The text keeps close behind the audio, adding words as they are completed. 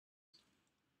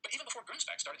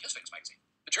started his famous magazine.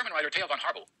 The German writer Theo von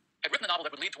Harbou had written a novel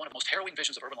that would lead to one of the most harrowing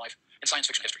visions of urban life in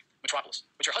science fiction history, Metropolis,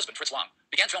 which her husband, Fritz Lang,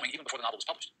 began filming even before the novel was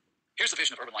published. Here's the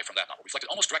vision of urban life from that novel, reflected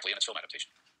almost directly in its film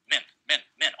adaptation. Men, men,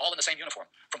 men, all in the same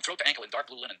uniform, from throat to ankle in dark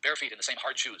blue linen, bare feet in the same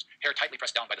hard shoes, hair tightly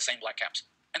pressed down by the same black caps.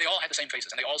 And they all had the same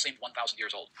faces, and they all seemed 1,000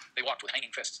 years old. They walked with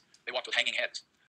hanging fists. They walked with hanging heads.